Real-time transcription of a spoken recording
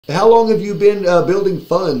How long have you been building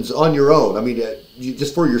funds on your own? I mean,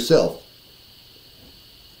 just for yourself?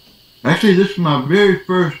 Actually, this is my very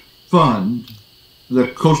first fund, the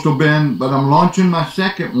Coastal Bend, but I'm launching my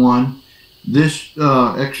second one. This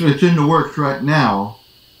actually, it's in the works right now,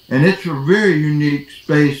 and it's a very unique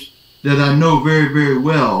space that I know very, very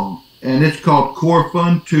well, and it's called Core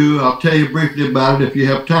Fund 2. I'll tell you briefly about it if you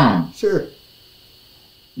have time. Sure.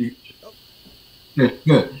 Yes,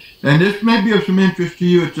 good. And this may be of some interest to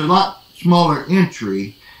you. It's a lot smaller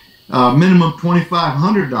entry, minimum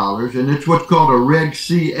 $2,500, and it's what's called a Reg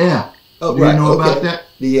CF. Oh, do right. you know Okay. about that?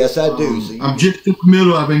 Yes, I do. So I'm just in the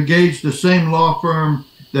middle. I've engaged the same law firm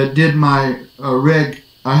that did my Reg.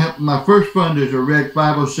 I have my first fund is a Reg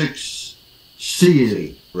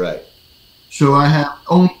 506C. right. So I have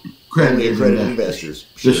only Only accredited accredited investors.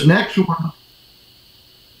 investors. This next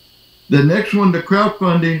one, the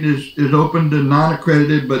crowdfunding is open to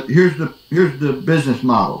non-accredited, but here's the business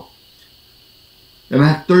model. And I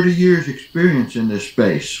have 30 years experience in this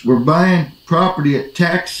space. We're buying property at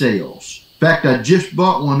tax sales. In fact, I just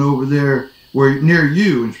bought one over there near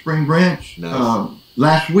you in Spring Branch. Nice.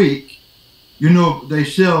 Last week. You know, they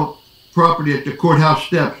sell property at the courthouse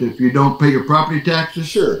steps if you don't pay your property taxes.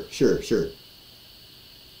 Sure.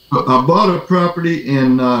 I bought a property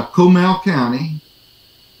in Comal County.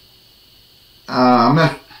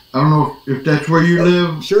 I don't know if that's where you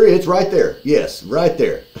live. Sure, it's right there. Yes, right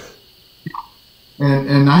there.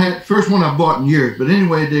 And I had first one I bought in years. But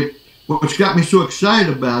anyway, what's got me so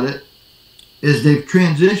excited about it is they've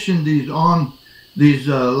transitioned these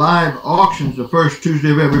live auctions the first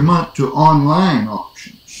Tuesday of every month to online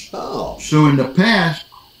auctions. Oh. So in the past,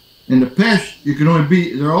 you could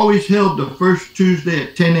they're always held the first Tuesday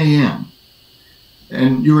at 10 a.m.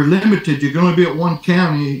 And you were limited. You can only be at one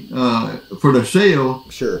county for the sale.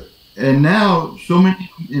 Sure. And now, so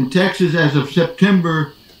many in Texas, as of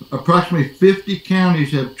September, approximately 50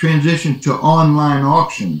 counties have transitioned to online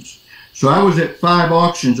auctions. So I was at 5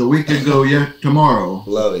 auctions a week ago, tomorrow.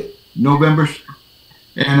 Love it. November.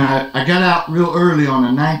 And I got out real early on a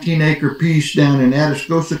 19-acre piece down in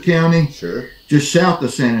Atascosa County. Sure. Just south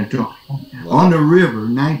of San Antonio. Wow. On the river,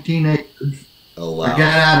 19 acres. Oh, wow. I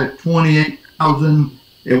got out at 28,000.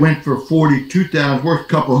 It went for 42,000, worth a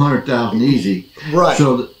couple $100,000 easy. Right.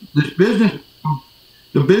 So the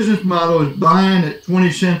business model is buying at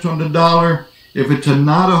 20 cents on the dollar if it's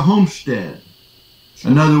not a homestead.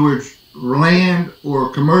 In other words, land or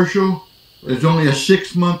commercial, there's only a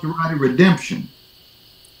 6-month right of redemption.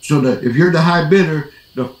 So that if you're the high bidder,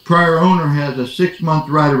 the prior owner has a 6-month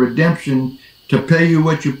right of redemption to pay you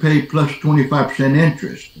what you pay plus 25%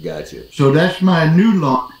 interest. Gotcha. So that's my new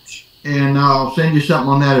launch, and I'll send you something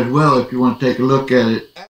on that as well if you want to take a look at it.